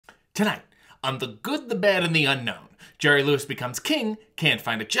Tonight, on The Good, the Bad, and the Unknown, Jerry Lewis becomes king, can't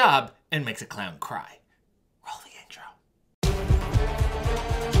find a job, and makes a clown cry. Roll the intro.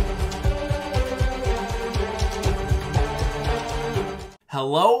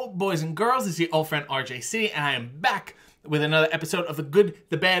 Hello, boys and girls. This is your old friend RJC, and I am back with another episode of The Good,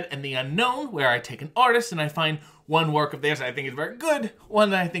 the Bad, and the Unknown, where I take an artist and I find one work of theirs that I think is very good, one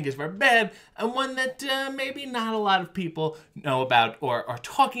that I think is very bad, and one that maybe not a lot of people know about or are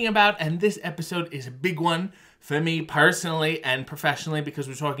talking about. And this episode is a big one for me personally and professionally because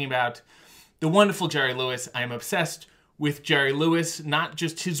we're talking about the wonderful Jerry Lewis. I am obsessed with Jerry Lewis, not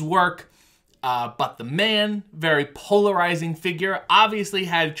just his work, but the man. Very polarizing figure. Obviously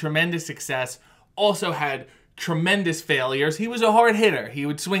had tremendous success, also had tremendous failures. He was a hard hitter. He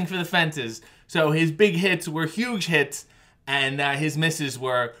would swing for the fences. So his big hits were huge hits, and his misses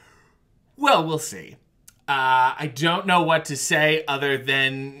were, well, we'll see. I don't know what to say other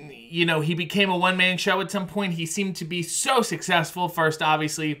than, you know, he became a one-man show at some point. He seemed to be so successful. First,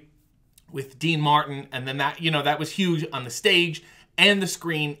 obviously, with Dean Martin, and then that, you know, that was huge on the stage and the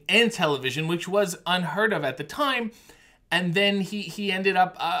screen and television, which was unheard of at the time. And then he ended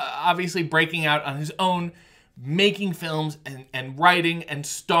up, obviously, breaking out on his own, making films and writing and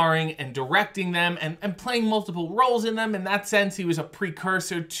starring and directing them and playing multiple roles in them. In that sense, he was a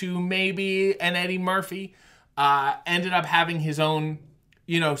precursor to maybe an Eddie Murphy. Ended up having his own,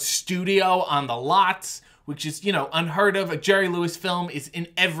 you know, studio on the lots, which is, you know, unheard of. A Jerry Lewis film is in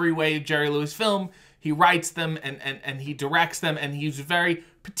every way a Jerry Lewis film. He writes them and he directs them, and he's very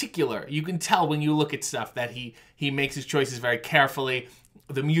particular. You can tell when you look at stuff that he makes his choices very carefully.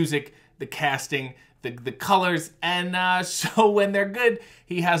 The music, the casting, the colors, and so when they're good,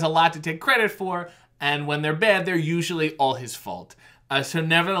 he has a lot to take credit for, and when they're bad, they're usually all his fault. So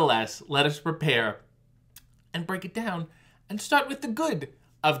nevertheless, let us prepare and break it down and start with the good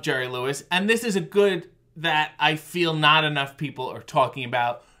of Jerry Lewis. And this is a good that I feel not enough people are talking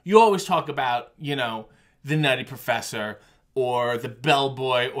about. You always talk about, you know, the Nutty Professor, or the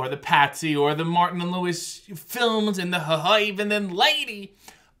Bellboy, or the Patsy, or the Martin and Lewis films, and the even then Lady.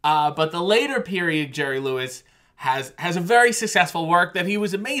 But the later period Jerry Lewis has a very successful work that he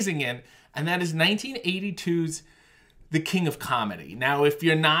was amazing in, and that is 1982's The King of Comedy. Now, if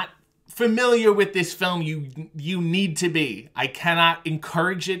you're not familiar with this film, you need to be. I cannot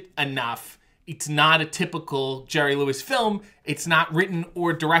encourage it enough. It's not a typical Jerry Lewis film. It's not written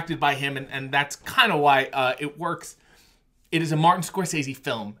or directed by him, and that's kind of why it works. It is a Martin Scorsese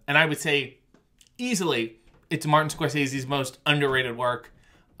film, and I would say easily it's Martin Scorsese's most underrated work.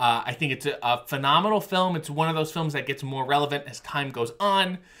 I think it's a phenomenal film. It's one of those films that gets more relevant as time goes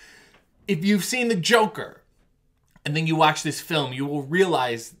on. If you've seen The Joker, and then you watch this film, you will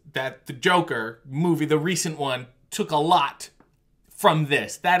realize that The Joker movie, the recent one, took a lot from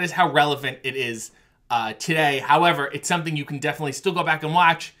this. That is how relevant it is today. However, it's something you can definitely still go back and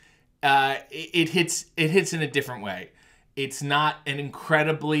watch. It hits in a different way. It's not an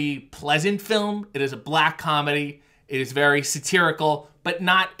incredibly pleasant film. It is a black comedy. It is very satirical, but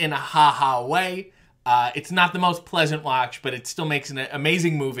not in a ha-ha way. It's not the most pleasant watch, but it still makes an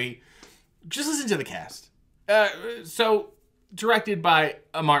amazing movie. Just listen to the cast. So, directed by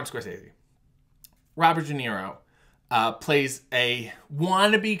Martin Scorsese. Robert De Niro plays a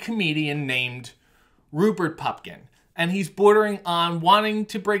wannabe comedian named Rupert Pupkin. And he's bordering on wanting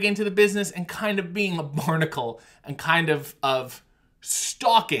to break into the business and kind of being a barnacle and kind of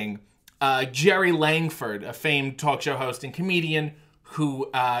stalking Jerry Langford, a famed talk show host and comedian who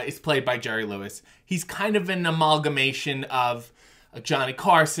is played by Jerry Lewis. He's kind of an amalgamation of Johnny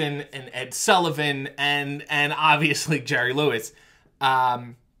Carson and Ed Sullivan and obviously Jerry Lewis.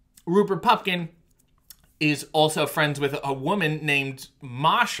 Rupert Pupkin is also friends with a woman named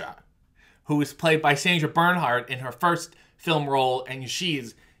Masha, who is played by Sandra Bernhard in her first film role, and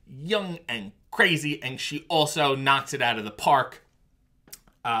she's young and crazy, and she also knocks it out of the park.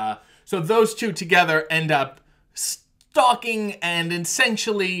 So those two together end up stalking and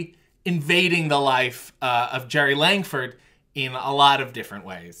essentially invading the life of Jerry Langford in a lot of different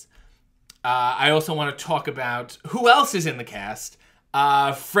ways. I also want to talk about who else is in the cast.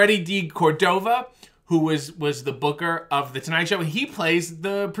 Freddie D. Cordova, who was the booker of The Tonight Show. He plays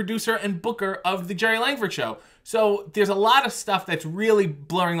the producer and booker of The Jerry Langford Show. So there's a lot of stuff that's really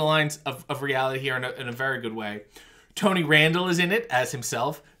blurring the lines of reality here in a very good way. Tony Randall is in it as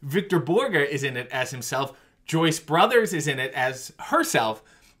himself. Victor Borge is in it as himself. Joyce Brothers is in it as herself.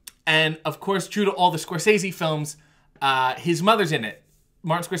 And, of course, true to all the Scorsese films, his mother's in it.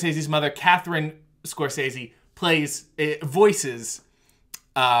 Martin Scorsese's mother, Catherine Scorsese, voices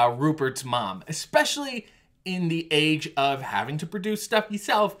Rupert's mom, especially in the age of having to produce stuff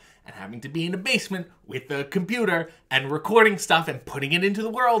yourself and having to be in a basement with a computer and recording stuff and putting it into the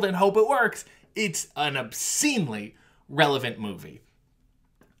world and hope it works, it's an obscenely relevant movie.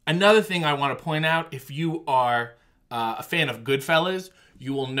 Another thing I want to point out, if you are a fan of Goodfellas,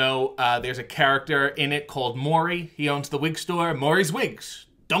 you will know there's a character in it called Maury. He owns the wig store. Maury's Wigs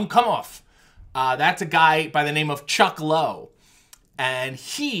don't come off. That's a guy by the name of Chuck Lowe. And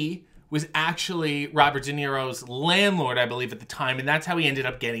he was actually Robert De Niro's landlord, I believe, at the time. And that's how he ended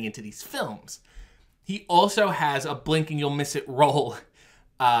up getting into these films. He also has a blink and you'll miss it role.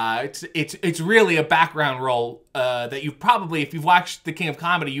 It's really a background role that you probably, if you've watched The King of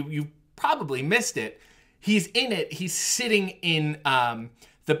Comedy, you probably missed it. He's in it. He's sitting in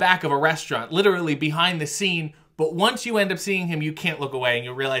the back of a restaurant, literally behind the scene. But once you end up seeing him, you can't look away and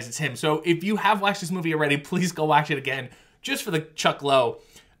you'll realize it's him. So if you have watched this movie already, please go watch it again, just for the Chuck Lowe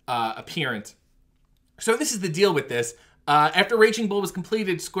appearance. So this is the deal with this. After Raging Bull was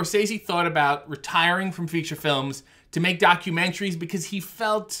completed, Scorsese thought about retiring from feature films to make documentaries because he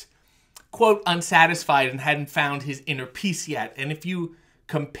felt, quote, unsatisfied and hadn't found his inner peace yet. And if you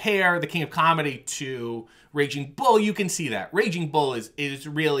compare The King of Comedy to Raging Bull, you can see that. Raging Bull is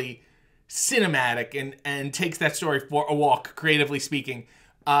really cinematic and takes that story for a walk, creatively speaking.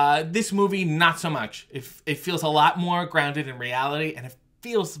 This movie, not so much. It feels a lot more grounded in reality, and it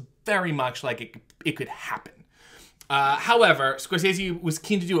feels very much like it could happen. However, Scorsese was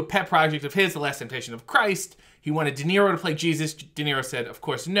keen to do a pet project of his, The Last Temptation of Christ. He wanted De Niro to play Jesus. De Niro said, of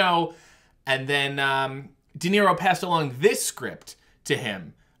course, no. And then De Niro passed along this script to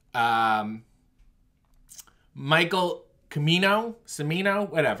him. Michael Cimino,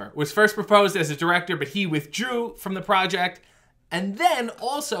 whatever, was first proposed as a director, but he withdrew from the project. And then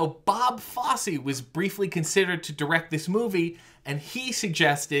also Bob Fosse was briefly considered to direct this movie, and he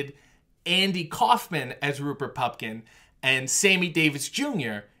suggested Andy Kaufman as Rupert Pupkin and Sammy Davis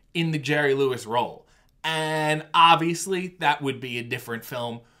Jr. in the Jerry Lewis role. And obviously that would be a different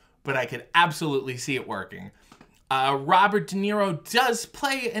film, but I could absolutely see it working. Robert De Niro does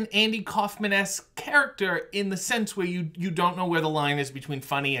play an Andy Kaufman-esque character in the sense where you don't know where the line is between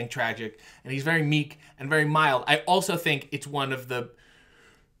funny and tragic, and he's very meek and very mild. I also think it's one of the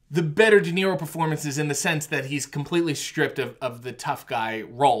better De Niro performances in the sense that he's completely stripped of the tough guy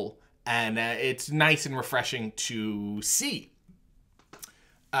role, and it's nice and refreshing to see.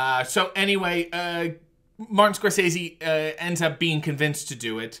 So anyway, Martin Scorsese ends up being convinced to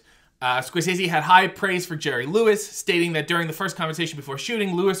do it. Scorsese had high praise for Jerry Lewis, stating that during the first conversation before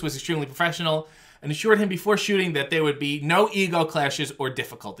shooting, Lewis was extremely professional and assured him before shooting that there would be no ego clashes or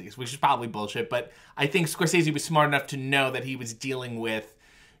difficulties, which is probably bullshit, but I think Scorsese was smart enough to know that he was dealing with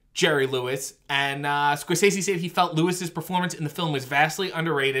Jerry Lewis, and Scorsese said he felt Lewis's performance in the film was vastly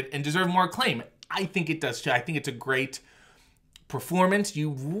underrated and deserved more acclaim. I think it does too. I think it's a great performance.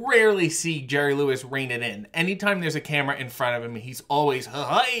 You rarely see Jerry Lewis rein it in. Anytime there's a camera in front of him, he's always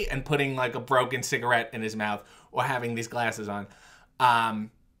hey and putting like a broken cigarette in his mouth or having these glasses on.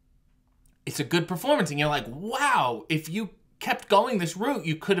 It's a good performance, and you're like, wow, if you kept going this route,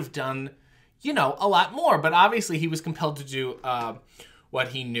 you could have done, you know, a lot more. But obviously he was compelled to do what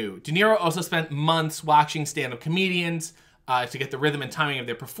he knew. De Niro also spent months watching stand-up comedians to get the rhythm and timing of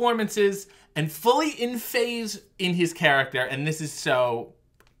their performances, and fully in phase in his character, and this is so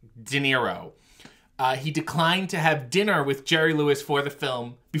De Niro. He declined to have dinner with Jerry Lewis before the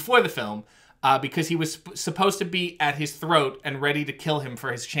film, because he was supposed to be at his throat and ready to kill him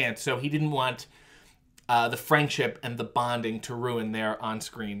for his chance, so he didn't want the friendship and the bonding to ruin their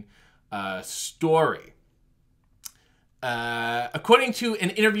on-screen story. According to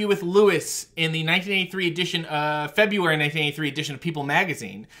an interview with Lewis in the February 1983 edition of People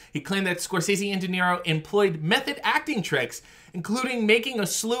magazine, he claimed that Scorsese and De Niro employed method acting tricks, including making a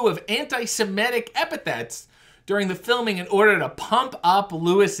slew of anti-Semitic epithets during the filming in order to pump up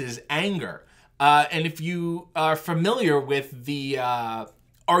Lewis's anger. And if you are familiar with the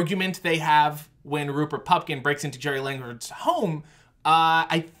argument they have when Rupert Pupkin breaks into Jerry Langford's home,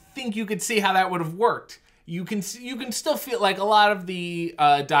 I think you could see how that would have worked. You can still feel like a lot of the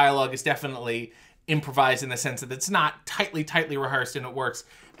dialogue is definitely improvised in the sense that it's not tightly rehearsed, and it works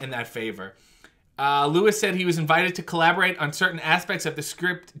in that favor. Lewis said he was invited to collaborate on certain aspects of the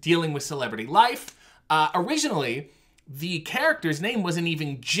script dealing with celebrity life. Originally, the character's name wasn't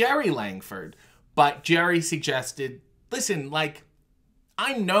even Jerry Langford, but Jerry suggested, listen, like,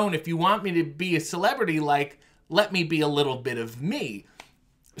 I'm known, if you want me to be a celebrity, like, let me be a little bit of me.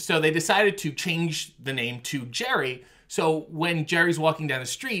 So they decided to change the name to Jerry. So when Jerry's walking down the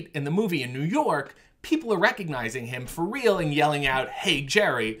street in the movie in New York, people are recognizing him for real and yelling out, "Hey,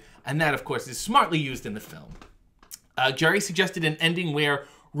 Jerry." And that, of course, is smartly used in the film. Jerry suggested an ending where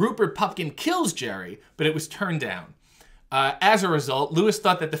Rupert Pupkin kills Jerry, but it was turned down. As a result, Lewis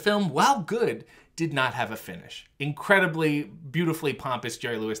thought that the film, while good, did not have a finish. Incredibly, beautifully pompous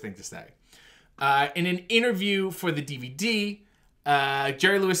Jerry Lewis thing to say. In an interview for the DVD,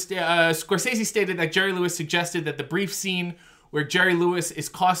 Scorsese stated that Jerry Lewis suggested that the brief scene where Jerry Lewis is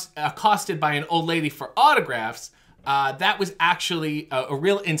accosted by an old lady for autographs, that was actually a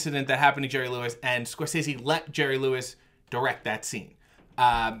real incident that happened to Jerry Lewis, and Scorsese let Jerry Lewis direct that scene.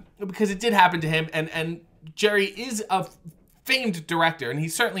 Because it did happen to him, and Jerry is a famed director, and he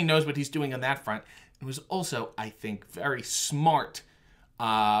certainly knows what he's doing on that front. It was also, I think, very smart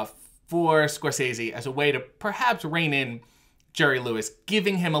for Scorsese as a way to perhaps rein in Jerry Lewis,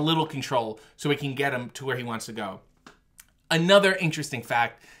 giving him a little control so he can get him to where he wants to go. Another interesting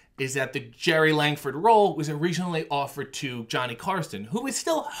fact is that the Jerry Langford role was originally offered to Johnny Carson, who was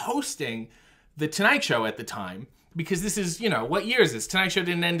still hosting The Tonight Show at the time, because this is, what year is this? Tonight Show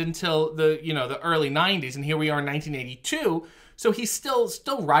didn't end until the early 90s, and here we are in 1982, so he's still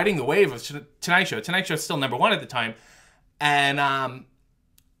riding the wave of Tonight Show. Tonight Show is still #1 at the time, and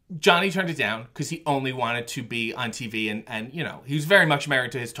Johnny turned it down because he only wanted to be on TV, and he was very much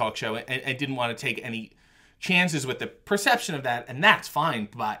married to his talk show and didn't want to take any chances with the perception of that, and that's fine,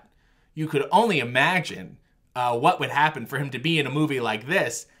 but you could only imagine what would happen for him to be in a movie like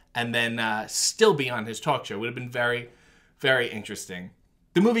this and then still be on his talk show. It would have been very, very interesting.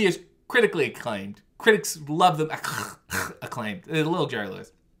 The movie is critically acclaimed. Critics love the acclaimed. A little Jerry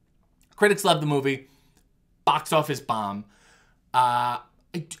Lewis. Critics love the movie. Box office bomb. I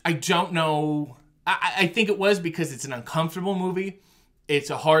don't know. I think it was because it's an uncomfortable movie. It's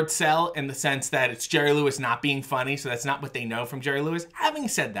a hard sell in the sense that it's Jerry Lewis not being funny, so that's not what they know from Jerry Lewis. Having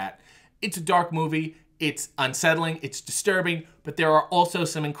said that, it's a dark movie. It's unsettling. It's disturbing, but there are also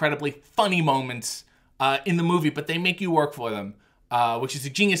some incredibly funny moments in the movie, but they make you work for them, which is the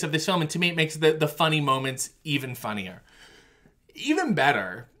genius of this film, and to me it makes the funny moments even funnier. Even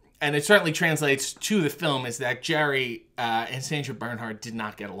better, and it certainly translates to the film, is that Jerry and Sandra Bernhard did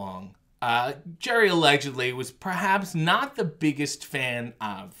not get along. Jerry allegedly was perhaps not the biggest fan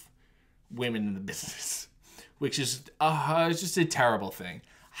of women in the business, which is just a terrible thing.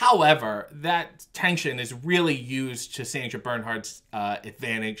 However, that tension is really used to Sandra Bernhard's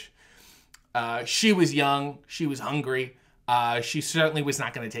advantage. She was young. She was hungry. She certainly was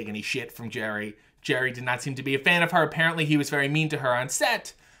not going to take any shit from Jerry. Jerry did not seem to be a fan of her. Apparently, he was very mean to her on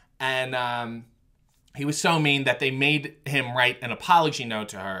set, and he was so mean that they made him write an apology note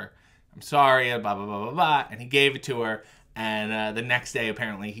to her. I'm sorry, blah, blah, blah, blah, blah. And he gave it to her. And the next day,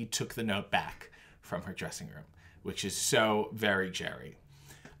 apparently, he took the note back from her dressing room, which is so very Jerry.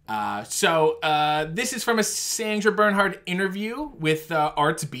 This is from a Sandra Bernhard interview with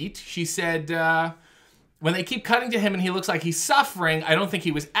Arts Beat. She said, when they keep cutting to him and he looks like he's suffering, I don't think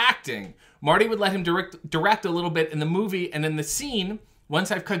he was acting. Marty would let him direct a little bit in the movie, and in the scene, once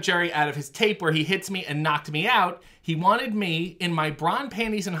I've cut Jerry out of his tape where he hits me and knocked me out, he wanted me, in my brawn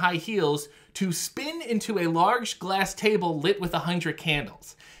panties and high heels, to spin into a large glass table lit with 100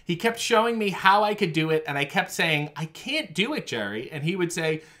 candles. He kept showing me how I could do it, and I kept saying, I can't do it, Jerry. And he would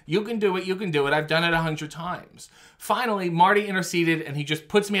say, you can do it, you can do it. I've done it 100 times. Finally, Marty interceded, and he just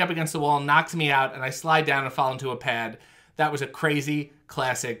puts me up against the wall, knocks me out, and I slide down and fall into a pad. That was a crazy,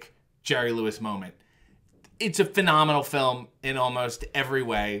 classic Jerry Lewis moment. It's a phenomenal film in almost every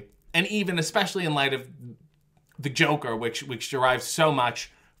way, and even especially in light of The Joker, which derives so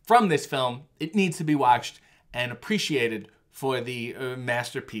much from this film, it needs to be watched and appreciated for the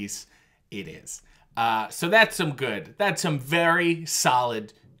masterpiece it is. So that's some good. That's some very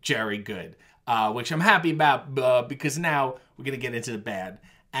solid Jerry good, which I'm happy about because now we're going to get into the bad.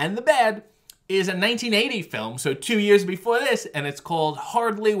 And the bad is a 1980 film, so 2 years before this, and it's called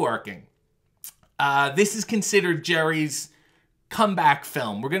Hardly Working. This is considered Jerry's comeback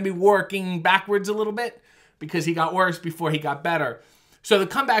film. We're going to be working backwards a little bit because he got worse before he got better. So the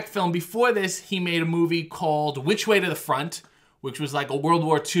comeback film, before this, he made a movie called Which Way to the Front, which was like a World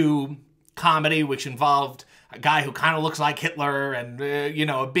War II comedy, which involved a guy who kind of looks like Hitler and,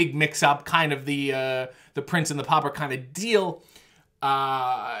 a big mix-up, kind of the Prince and the Pauper kind of deal.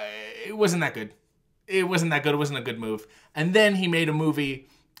 It wasn't that good. It wasn't that good. It wasn't a good move. And then he made a movie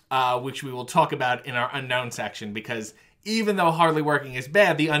which we will talk about in our unknown section, because even though Hardly Working is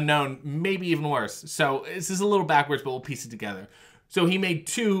bad, the unknown may be even worse. So this is a little backwards, but we'll piece it together. So he made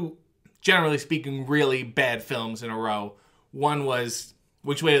two, generally speaking, really bad films in a row. One was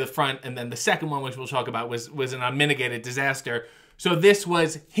Which Way to the Front, and then the second one, which we'll talk about, was an unmitigated disaster. So this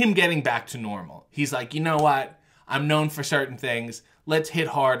was him getting back to normal. He's like, you know what? I'm known for certain things. let's hit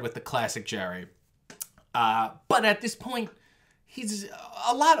hard with the classic Jerry. But at this point, he's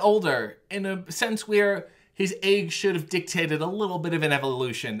a lot older in a sense where his age should have dictated a little bit of an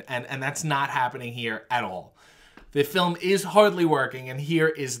evolution, and that's not happening here at all. The film is hardly working, and here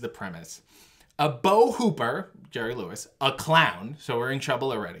is the premise. Bo Hooper, Jerry Lewis, a clown, so we're in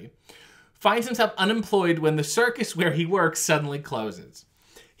trouble already, finds himself unemployed when the circus where he works suddenly closes.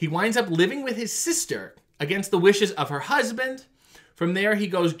 He winds up living with his sister against the wishes of her husband. From there, he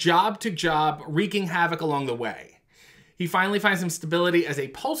goes job to job, wreaking havoc along the way. He finally finds some stability as a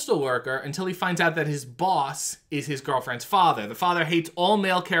postal worker until he finds out that his boss is his girlfriend's father. The father hates all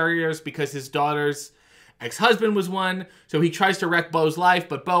mail carriers because his daughter's ex-husband was one, so he tries to wreck Bo's life,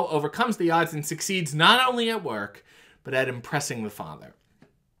 but Bo overcomes the odds and succeeds not only at work, but at impressing the father.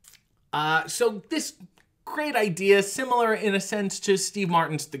 So this great idea, similar in a sense to Steve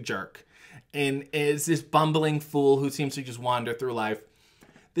Martin's The Jerk, and is this bumbling fool who seems to just wander through life.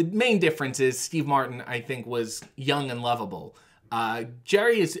 The main difference is Steve Martin, I think, was young and lovable.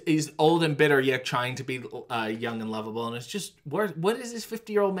 Jerry is old and bitter, yet trying to be young and lovable, and it's just, what is this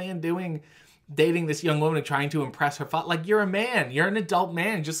 50-year-old man doing dating this young woman and trying to impress her father? Like, you're a man. You're an adult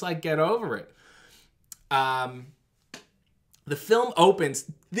man. Just, like, get over it. The film opens...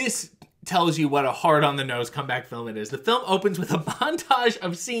 This tells you what a hard-on-the-nose comeback film it is. The film opens with a montage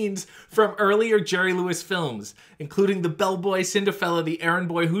of scenes from earlier Jerry Lewis films, including the bellboy, Cinderfella, the errand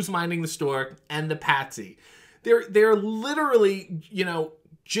boy, Who's Minding the Store, and the Patsy. They're literally, you know,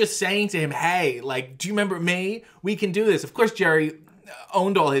 just saying to him, hey, like, do you remember me? We can do this. Of course, Jerry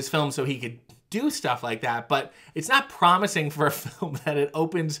owned all his films so he could do stuff like that, but it's not promising for a film that it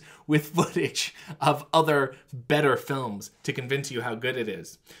opens with footage of other better films to convince you how good it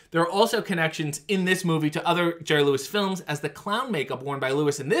is. There are also connections in this movie to other Jerry Lewis films, as the clown makeup worn by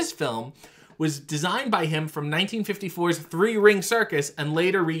Lewis in this film was designed by him from 1954's Three-Ring Circus and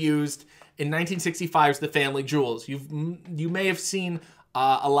later reused in 1965's The Family Jewels. You may have seen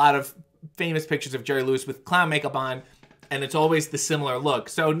a lot of famous pictures of Jerry Lewis with clown makeup on, and it's always the similar look.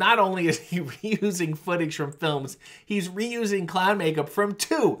 So not only is he reusing footage from films, he's reusing clown makeup from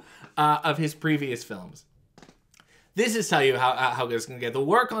two of his previous films. This is tell you how good it's going to get. The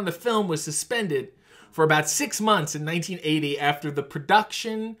work on the film was suspended for about 6 months in 1980 after the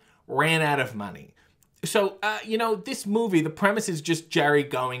production ran out of money. So, you know, this movie, the premise is just Jerry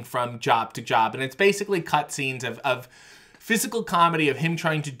going from job to job, and it's basically cutscenes of physical comedy of him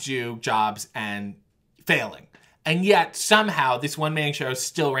trying to do jobs and failing. And yet, somehow, this one-man show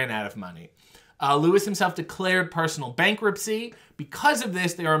still ran out of money. Lewis himself declared personal bankruptcy. Because of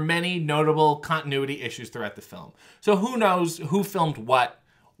this, there are many notable continuity issues throughout the film. So who knows who filmed what,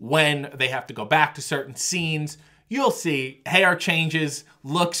 when they have to go back to certain scenes. You'll see hair changes,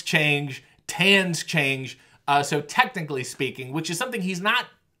 looks change, tans change. So technically speaking, which is something he's not,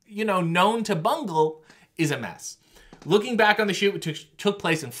 you know, known to bungle, is a mess. Looking back on the shoot, which took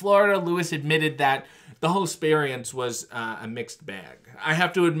place in Florida, Lewis admitted that the whole experience was a mixed bag. I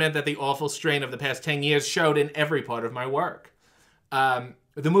have to admit that the awful strain of the past 10 years showed in every part of my work.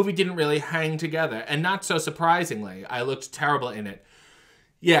 The movie didn't really hang together, and not so surprisingly, I looked terrible in it.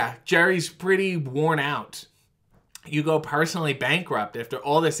 Yeah, Jerry's pretty worn out. You go personally bankrupt after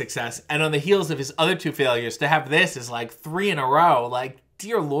all this success, and on the heels of his other two failures, to have this is like 3 in a row. Like,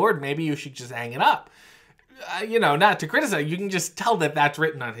 dear Lord, maybe you should just hang it up. You know, not to criticize, you can just tell that that's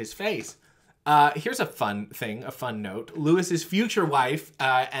written on his face. Here's a fun thing, a fun note. Lewis's future wife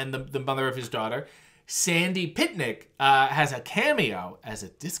and the mother of his daughter, Sandy Pitnick, has a cameo as a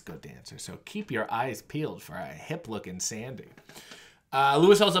disco dancer, so keep your eyes peeled for a hip-looking Sandy.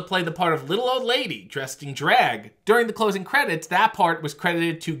 Lewis also played the part of Little Old Lady, dressed in drag. During the closing credits, that part was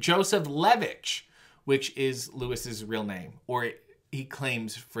credited to Joseph Levitch, which is Lewis's real name, or he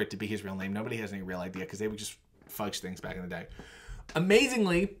claims for it to be his real name. Nobody has any real idea, because they would just fudge things back in the day.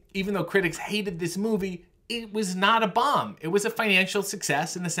 Amazingly, even though critics hated this movie, it was not a bomb. It was a financial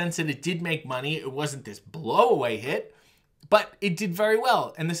success in the sense that it did make money. It wasn't this blowaway hit, but it did very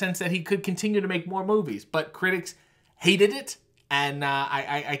well in the sense that he could continue to make more movies. But critics hated it, and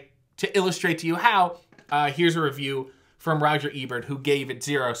to illustrate to you how, here's a review from Roger Ebert, who gave it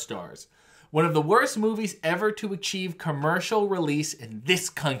 0 stars. One of the worst movies ever to achieve commercial release in this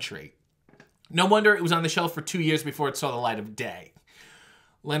country. No wonder it was on the shelf for 2 years before it saw the light of day.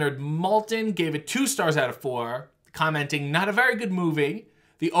 Leonard Maltin gave it 2 stars out of 4, commenting, not a very good movie.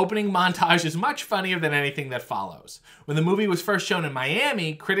 The opening montage is much funnier than anything that follows. When the movie was first shown in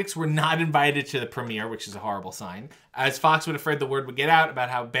Miami, critics were not invited to the premiere, which is a horrible sign, as Fox was afraid the word would get out about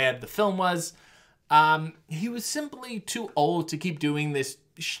how bad the film was. He was simply too old to keep doing this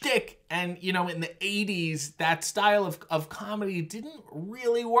shtick. And, you know, in the 80s, that style of comedy didn't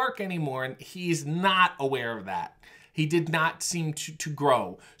really work anymore. And he's not aware of that. He did not seem to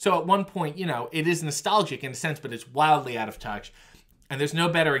grow. So at one point, you know, it is nostalgic in a sense, but it's wildly out of touch. And there's no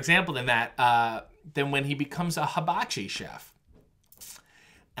better example than that, than when he becomes a hibachi chef.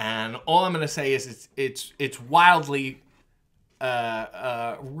 And all I'm going to say is it's wildly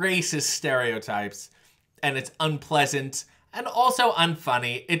racist stereotypes, and it's unpleasant and also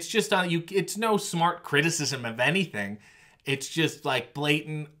unfunny. It's just it's no smart criticism of anything. It's just like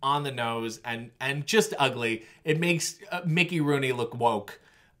blatant, on the nose, and just ugly. It makes Mickey Rooney look woke.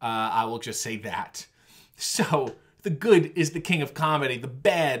 I will just say that. So the good is the king of comedy. The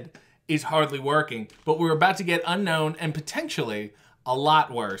bad is hardly working. But we're about to get unknown and potentially a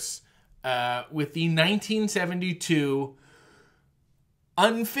lot worse with the 1972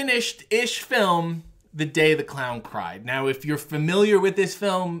 unfinished-ish film, The Day the Clown Cried. Now, if you're familiar with this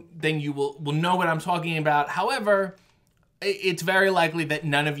film, then you will know what I'm talking about. However, it's very likely that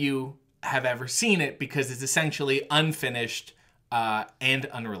none of you have ever seen it because it's essentially unfinished and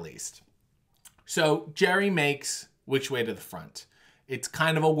unreleased. So Jerry makes Which Way to the Front. It's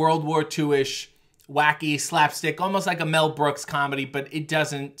kind of a World War II-ish, wacky, slapstick, almost like a Mel Brooks comedy, but it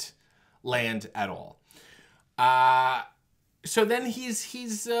doesn't land at all. So then he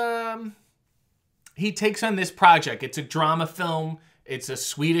takes on this project. It's a drama film. It's a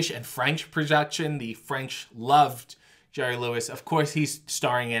Swedish and French production. The French loved Jerry Lewis. Of course, he's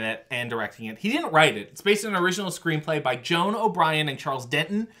starring in it and directing it. He didn't write it. It's based on an original screenplay by Joan O'Brien and Charles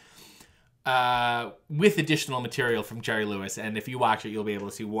Denton, with additional material from Jerry Lewis. And if you watch it, you'll be able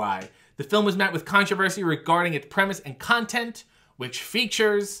to see why. The film was met with controversy regarding its premise and content, which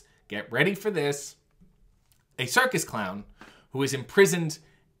features, get ready for this, a circus clown who is imprisoned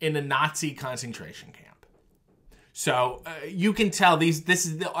in a Nazi concentration camp. So you can tell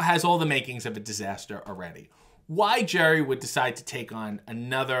this has all the makings of a disaster already. Why Jerry would decide to take on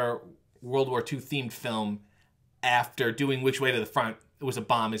another World War II themed film after doing Which Way to the Front, it was a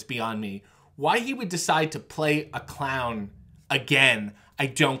bomb, is beyond me. Why he would decide to play a clown again, I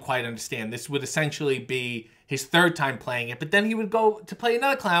don't quite understand. This would essentially be his third time playing it, but then he would go to play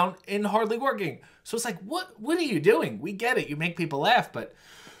another clown in Hardly Working. So it's like, what are you doing? We get it. You make people laugh, but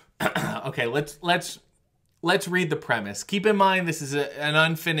okay, let's read the premise. Keep in mind this is an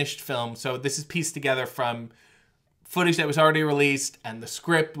unfinished film, so this is pieced together from footage that was already released and the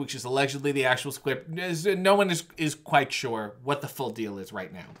script, which is allegedly the actual script. No one is quite sure what the full deal is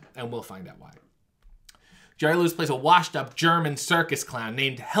right now, and we'll find out why. Jerry Lewis plays a washed-up German circus clown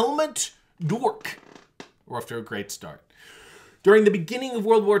named Helmut Dork. We're off to a great start. During the beginning of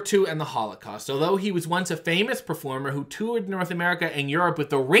World War II and the Holocaust, although he was once a famous performer who toured North America and Europe with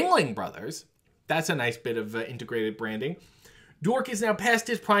the Ringling Brothers, that's a nice bit of integrated branding, Dork is now past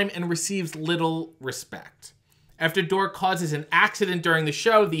his prime and receives little respect. After Dork causes an accident during the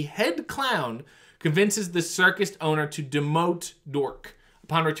show, the head clown convinces the circus owner to demote Dork.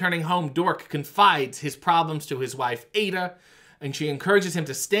 Upon returning home, Dork confides his problems to his wife, Ada, and she encourages him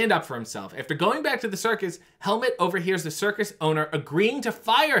to stand up for himself. After going back to the circus, Helmut overhears the circus owner agreeing to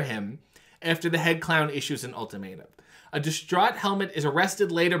fire him after the head clown issues an ultimatum. A distraught Helmut is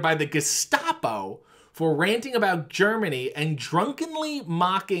arrested later by the Gestapo for ranting about Germany and drunkenly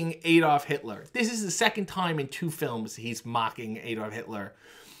mocking Adolf Hitler. This is the second time in 2 films he's mocking Adolf Hitler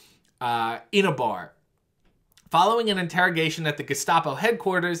in a bar. Following an interrogation at the Gestapo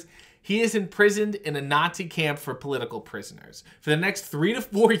headquarters, he is imprisoned in a Nazi camp for political prisoners. For the next 3 to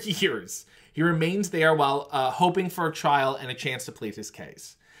 4 years, he remains there while hoping for a trial and a chance to plead his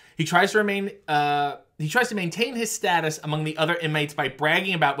case. He tries to maintain his status among the other inmates by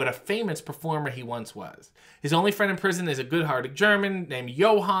bragging about what a famous performer he once was. His only friend in prison is a good-hearted German named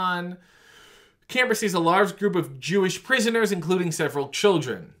Johann. Camp receives a large group of Jewish prisoners, including several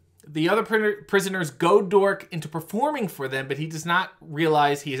children. The other prisoners goad Dork into performing for them, but he does not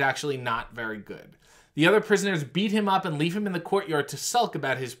realize he is actually not very good. The other prisoners beat him up and leave him in the courtyard to sulk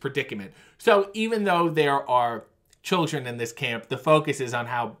about his predicament. So even though there are children in this camp, the focus is on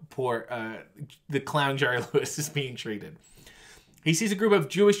how poor the clown Jerry Lewis is being treated. He sees a group of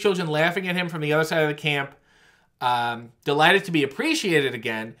Jewish children laughing at him from the other side of the camp. Delighted to be appreciated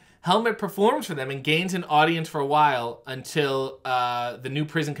again, Helmut performs for them and gains an audience for a while until the new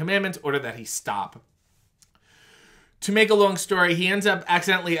prison commandments order that he stop. To make a long story, he ends up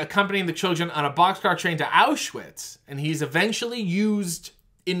accidentally accompanying the children on a boxcar train to Auschwitz, and he's eventually used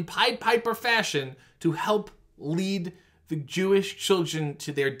in Pied Piper fashion to help lead the Jewish children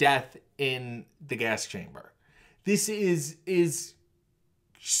to their death in the gas chamber. This is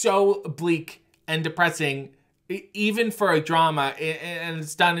so bleak and depressing. even for a drama, and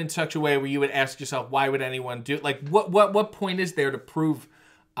it's done in such a way where you would ask yourself, why would anyone do it? Like, what point is there to prove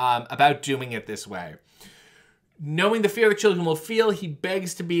about doing it this way? Knowing the fear the children will feel, he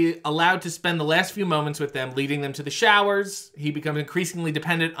begs to be allowed to spend the last few moments with them, leading them to the showers. He becomes increasingly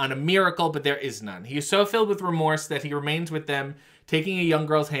dependent on a miracle, but there is none. He is so filled with remorse that he remains with them, taking a young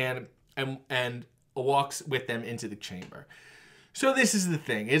girl's hand and walks with them into the chamber. So this is the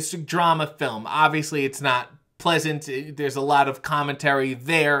thing. It's a drama film. Obviously, it's not pleasant. There's a lot of commentary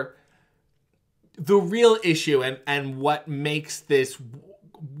there. The real issue and what makes this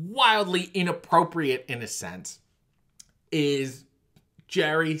wildly inappropriate in a sense is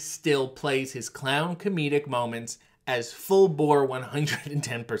Jerry still plays his clown comedic moments as full-bore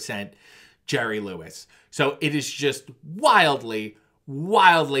 110% Jerry Lewis. So it is just wildly,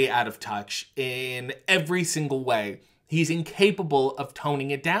 wildly out of touch in every single way. He's incapable of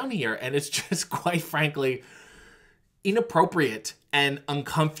toning it down here, and it's just, quite frankly, inappropriate and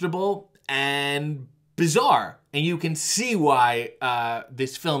uncomfortable and bizarre. And you can see why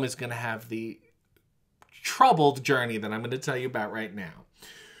this film is going to have the troubled journey that I'm going to tell you about right now.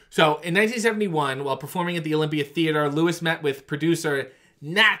 So, in 1971, while performing at the Olympia Theater, Lewis met with producer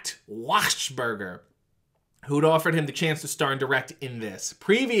Nat Washburger, who'd offered him the chance to star and direct in this.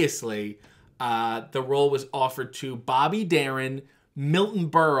 Previously, the role was offered to Bobby Darin, Milton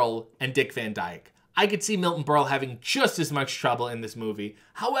Berle, and Dick Van Dyke. I could see Milton Berle having just as much trouble in this movie.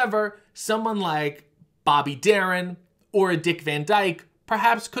 However, someone like Bobby Darin or a Dick Van Dyke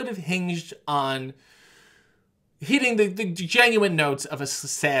perhaps could have hinged on hitting the genuine notes of a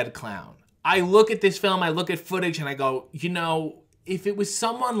sad clown. I look at this film, I look at footage, and I go, you know, if it was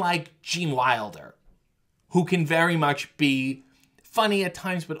someone like Gene Wilder, who can very much be funny at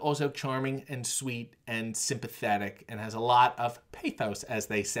times, but also charming and sweet and sympathetic and has a lot of pathos, as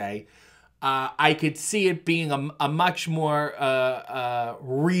they say, I could see it being a much more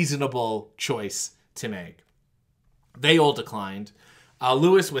reasonable choice to make. They all declined.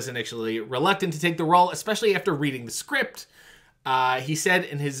 Lewis was initially reluctant to take the role, especially after reading the script. He said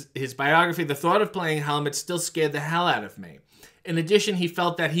in his biography, the thought of playing Helmut still scared the hell out of me. In addition, he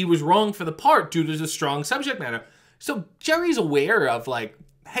felt that he was wrong for the part due to the strong subject matter. So Jerry's aware of, like,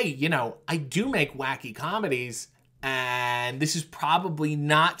 hey, you know, I do make wacky comedies, and this is probably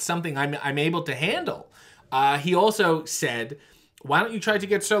not something I'm able to handle. He also said, why don't you try to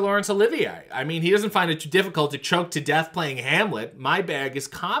get Sir Laurence Olivier? I mean, he doesn't find it too difficult to choke to death playing Hamlet. My bag is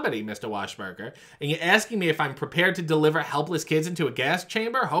comedy, Mr. Washburger. And you're asking me if I'm prepared to deliver helpless kids into a gas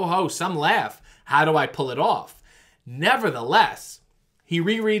chamber? Ho ho, some laugh. How do I pull it off? Nevertheless, he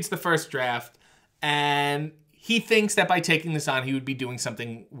rereads the first draft, and he thinks that by taking this on, he would be doing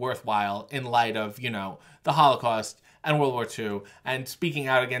something worthwhile in light of, you know, the Holocaust and World War II and speaking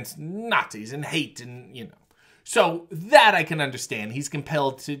out against Nazis and hate and, you know. So that I can understand. He's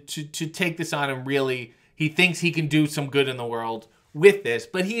compelled to take this on, and really, he thinks he can do some good in the world with this,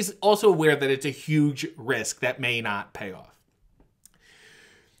 but he's also aware that it's a huge risk that may not pay off.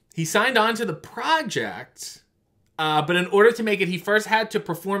 He signed on to the project, but in order to make it, he first had to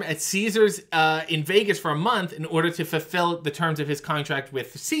perform at Caesars in Vegas for a month in order to fulfill the terms of his contract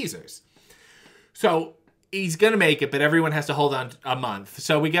with Caesars. So he's going to make it, but everyone has to hold on a month.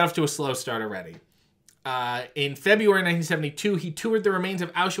 So we get off to a slow start already. In February 1972, he toured the remains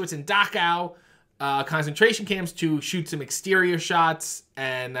of Auschwitz and Dachau concentration camps to shoot some exterior shots,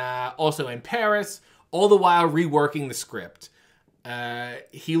 and also in Paris, all the while reworking the script.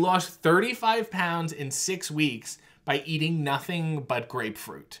 He lost 35 pounds in 6 weeks by eating nothing but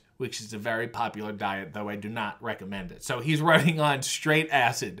grapefruit, which is a very popular diet, though I do not recommend it. So he's running on straight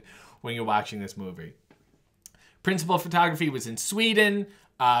acid when you're watching this movie. Principal photography was in Sweden,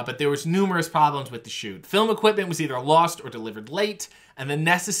 but there was numerous problems with the shoot. Film equipment was either lost or delivered late, and the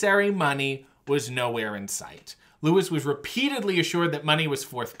necessary money was nowhere in sight. Lewis was repeatedly assured that money was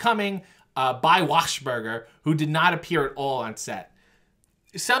forthcoming by Washburger, who did not appear at all on set.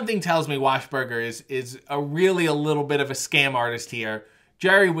 Something tells me Washburger is really a little bit of a scam artist here.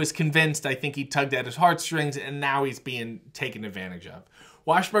 Jerry was convinced, I think he tugged at his heartstrings, and now he's being taken advantage of.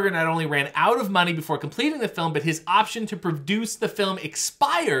 Washburger not only ran out of money before completing the film, but his option to produce the film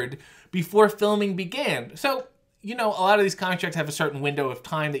expired before filming began. So, you know, a lot of these contracts have a certain window of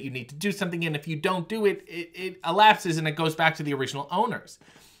time that you need to do something in. If you don't do it, it elapses and it goes back to the original owners.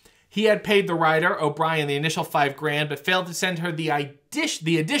 He had paid the writer, O'Brien, the initial $5,000, but failed to send her the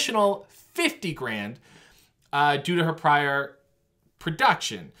additional $50,000 due to her prior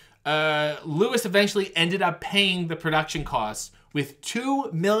production. Lewis eventually ended up paying the production costs with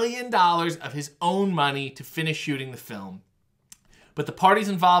 $2 million of his own money to finish shooting the film. but the parties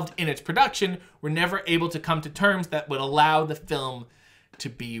involved in its production were never able to come to terms that would allow the film to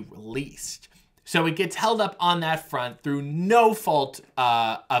be released. So it gets held up on that front through no fault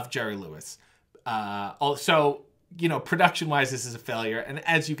of Jerry Lewis. Also, you know, production-wise, this is a failure. And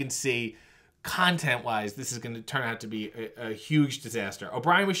as you can see, content-wise, this is going to turn out to be a huge disaster.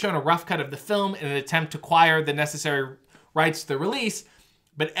 O'Brien was shown a rough cut of the film in an attempt to acquire the necessary rights to the release,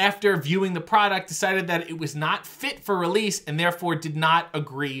 but after viewing the product, decided that it was not fit for release and therefore did not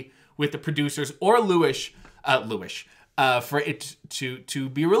agree with the producers or Lewis for it to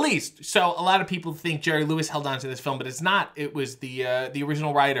be released. So a lot of people think Jerry Lewis held on to this film, but it's not. It was the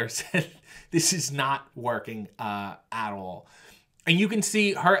original writer said this is not working at all. And you can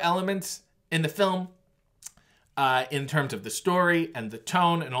see her elements in the film in terms of the story and the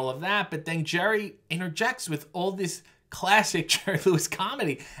tone and all of that, but then Jerry interjects with all this classic Jerry Lewis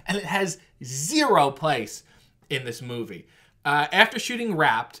comedy, and it has zero place in this movie. After shooting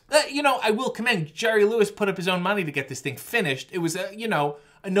Wrapped, you know, I will commend Jerry Lewis put up his own money to get this thing finished. It was a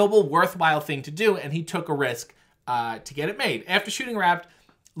noble, worthwhile thing to do, and he took a risk to get it made. After shooting Wrapped,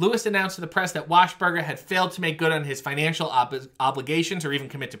 Lewis announced to the press that Washburger had failed to make good on his financial obligations or even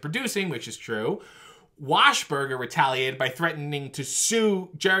commit to producing, which is true. Washburger retaliated by threatening to sue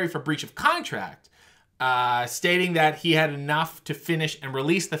Jerry for breach of contract, stating that he had enough to finish and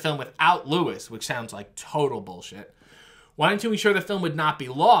release the film without Lewis, which sounds like total bullshit. Wanting to ensure the film would not be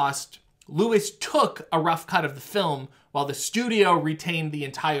lost, Lewis took a rough cut of the film while the studio retained the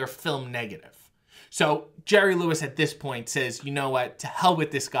entire film negative. So Jerry Lewis at this point says, you know what, to hell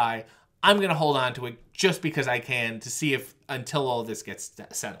with this guy. I'm going to hold on to it just because I can to see if until all this gets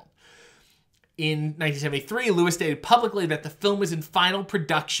settled. In 1973, Lewis stated publicly that the film was in final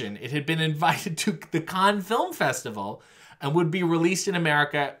production. It had been invited to the Cannes Film Festival and would be released in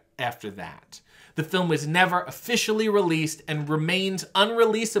America after that. The film was never officially released and remains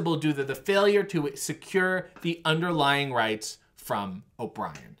unreleasable due to the failure to secure the underlying rights from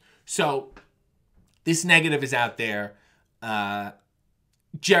O'Brien. So this negative is out there.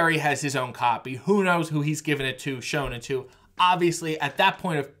 Jerry has his own copy. Who knows who he's given it to, shown it to. Obviously, at that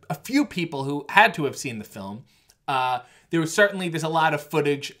point, a few people who had to have seen the film. There's a lot of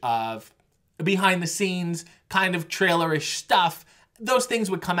footage of behind the scenes, kind of trailerish stuff. Those things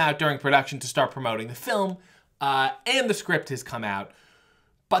would come out during production to start promoting the film, and the script has come out.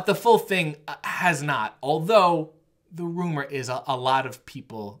 But the full thing has not, although the rumor is a lot of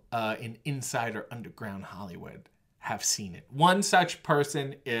people in insider underground Hollywood have seen it. One such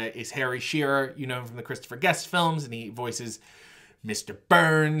person is Harry Shearer. You know him from the Christopher Guest films, and he voices Mr.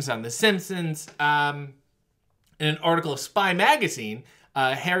 Burns on The Simpsons. In an article of Spy Magazine,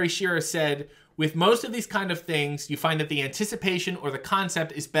 Harry Shearer said, with most of these kind of things, you find that the anticipation or the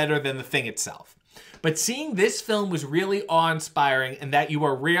concept is better than the thing itself. But seeing this film was really awe-inspiring in that you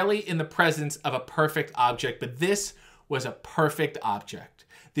are rarely in the presence of a perfect object, but this was a perfect object.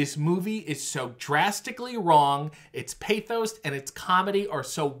 This movie is so drastically wrong, its pathos and its comedy are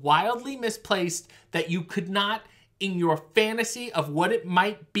so wildly misplaced that you could not, in your fantasy of what it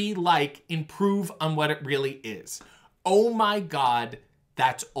might be like, improve on what it really is. Oh my God,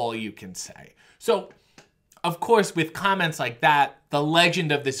 that's all you can say. So, of course, with comments like that, the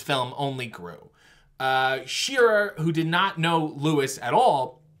legend of this film only grew. Shearer, who did not know Lewis at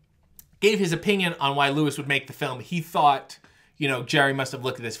all, gave his opinion on why Lewis would make the film. He thought, you know, Jerry must have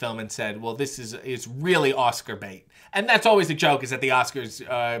looked at this film and said, well, this is really Oscar bait. And that's always the joke, is that the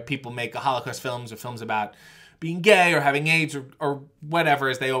Oscars, people make Holocaust films or films about being gay or having AIDS or whatever,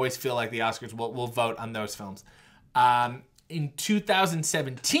 as they always feel like the Oscars will vote on those films. In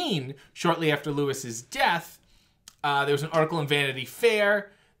 2017, shortly after Lewis's death, there was an article in Vanity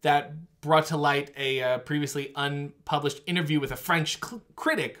Fair that brought to light a previously unpublished interview with a French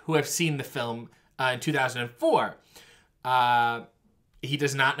critic who have seen the film in 2004. He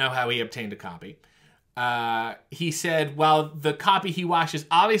does not know how he obtained a copy. He said, while the copy he watched is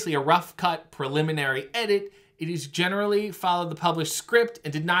obviously a rough cut preliminary edit, it is generally followed the published script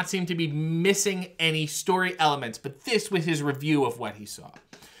and did not seem to be missing any story elements, but this was his review of what he saw.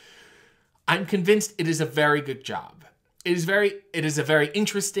 I'm convinced it is a very good job. It is a very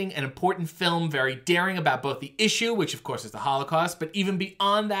interesting and important film, very daring about both the issue, which of course is the Holocaust, but even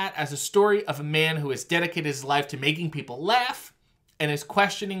beyond that, as a story of a man who has dedicated his life to making people laugh and is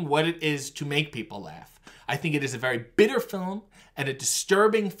questioning what it is to make people laugh. I think it is a very bitter film and a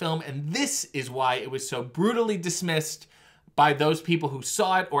disturbing film, and this is why it was so brutally dismissed by those people who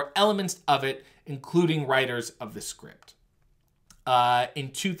saw it or elements of it, including writers of the script.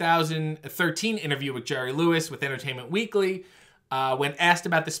 In 2013 interview with Jerry Lewis with Entertainment Weekly, when asked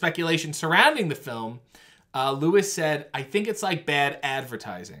about the speculation surrounding the film, Lewis said, "I think it's like bad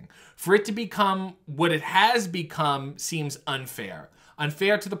advertising. For it to become what it has become seems unfair.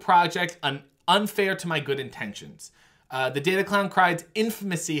 Unfair to the project, unfair to my good intentions. The Day the Clown Cried's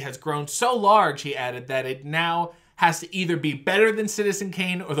infamousy has grown so large," he added, "that it now has to either be better than Citizen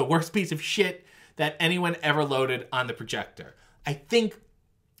Kane or the worst piece of shit that anyone ever loaded on the projector." I think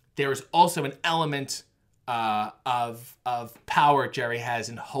there is also an element of power Jerry has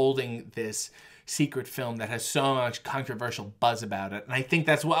in holding this secret film that has so much controversial buzz about it. And I think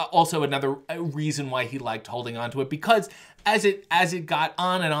that's also another reason why he liked holding on to it, because as it got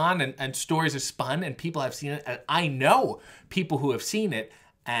on and stories are spun and people have seen it, and I know people who have seen it,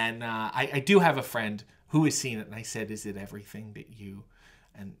 and I do have a friend who has seen it, and I said, "Is it everything that you?"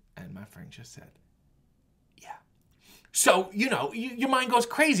 And my friend just said, "Yeah." So, you know, your mind goes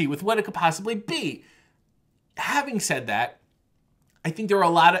crazy with what it could possibly be. Having said that, I think there are a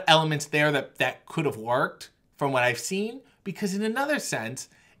lot of elements there that could have worked from what I've seen, because in another sense,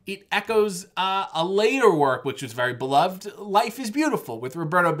 it echoes a later work which was very beloved, Life is Beautiful, with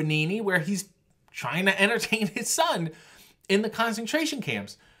Roberto Benigni, where he's trying to entertain his son in the concentration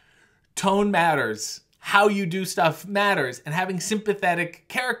camps. Tone matters. How you do stuff matters. And having sympathetic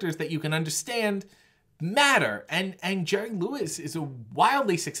characters that you can understand matter. And Jerry Lewis is a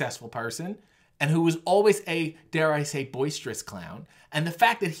wildly successful person, and who was always a, dare I say, boisterous clown. And the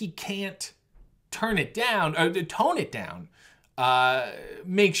fact that he can't turn it down, or tone it down,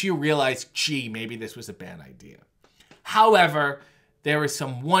 makes you realize, gee, maybe this was a bad idea. However, there is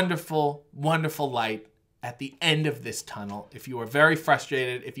some wonderful, wonderful light at the end of this tunnel. If you are very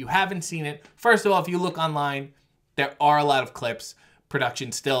frustrated, if you haven't seen it, first of all, if you look online, there are a lot of clips,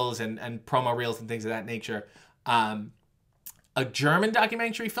 production stills, and promo reels and things of that nature. A German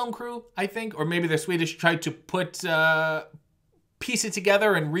documentary film crew, I think, or maybe they're Swedish, tried to piece it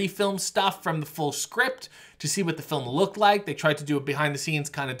together and refilm stuff from the full script to see what the film looked like. They tried to do a behind-the-scenes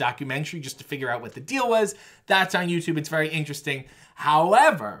kind of documentary just to figure out what the deal was. That's on YouTube. It's very interesting.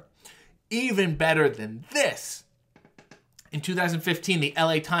 However, even better than this, in 2015, the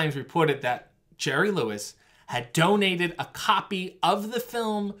LA Times reported that Jerry Lewis had donated a copy of the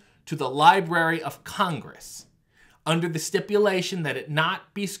film to the Library of Congress under the stipulation that it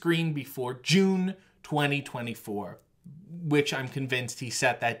not be screened before June 2024, which I'm convinced he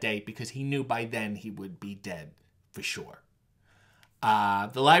set that date because he knew by then he would be dead for sure.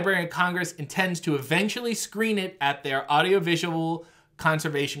 The Library of Congress intends to eventually screen it at their audiovisual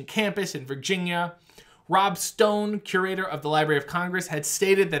conservation campus in Virginia. Rob Stone, curator of the Library of Congress, had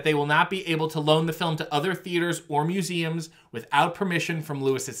stated that they will not be able to loan the film to other theaters or museums without permission from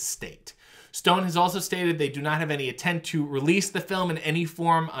Lewis's estate. Stone has also stated they do not have any intent to release the film in any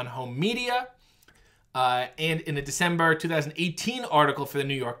form on home media. And in a December 2018 article for the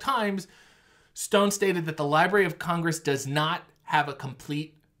New York Times, Stone stated that the Library of Congress does not have a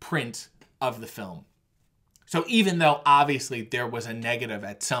complete print of the film. So even though obviously there was a negative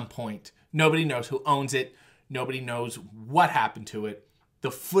at some point, nobody knows who owns it. Nobody knows what happened to it.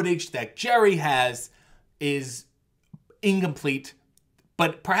 The footage that Jerry has is incomplete,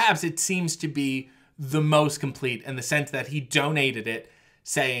 but perhaps it seems to be the most complete in the sense that he donated it,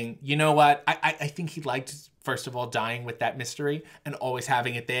 saying, you know what, I think he liked, first of all, dying with that mystery and always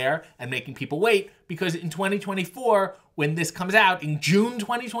having it there and making people wait, because in 2024, when this comes out, in June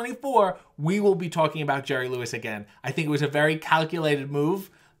 2024, we will be talking about Jerry Lewis again. I think it was a very calculated move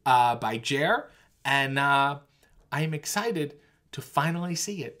by Jer, and I am excited to finally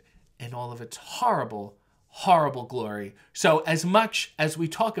see it in all of its horrible, horrible glory. So as much as we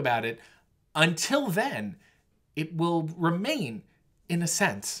talk about it, until then, it will remain, in a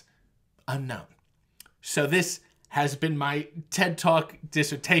sense, unknown. So this has been my TED Talk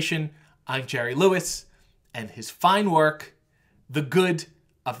dissertation on Jerry Lewis and his fine work, the good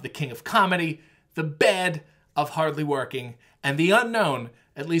of the King of Comedy, the bad of Hardly Working, and the unknown,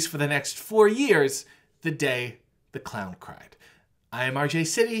 at least for the next 4 years, the Day the Clown Cried. I am RJ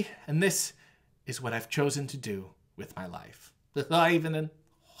City, and this is what I've chosen to do with my life.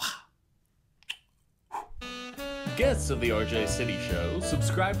 Guests of the RJ City Show,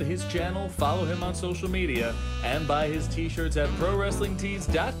 subscribe to his channel, follow him on social media, and buy his t-shirts at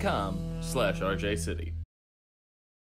prowrestlingtees.com/RJ City.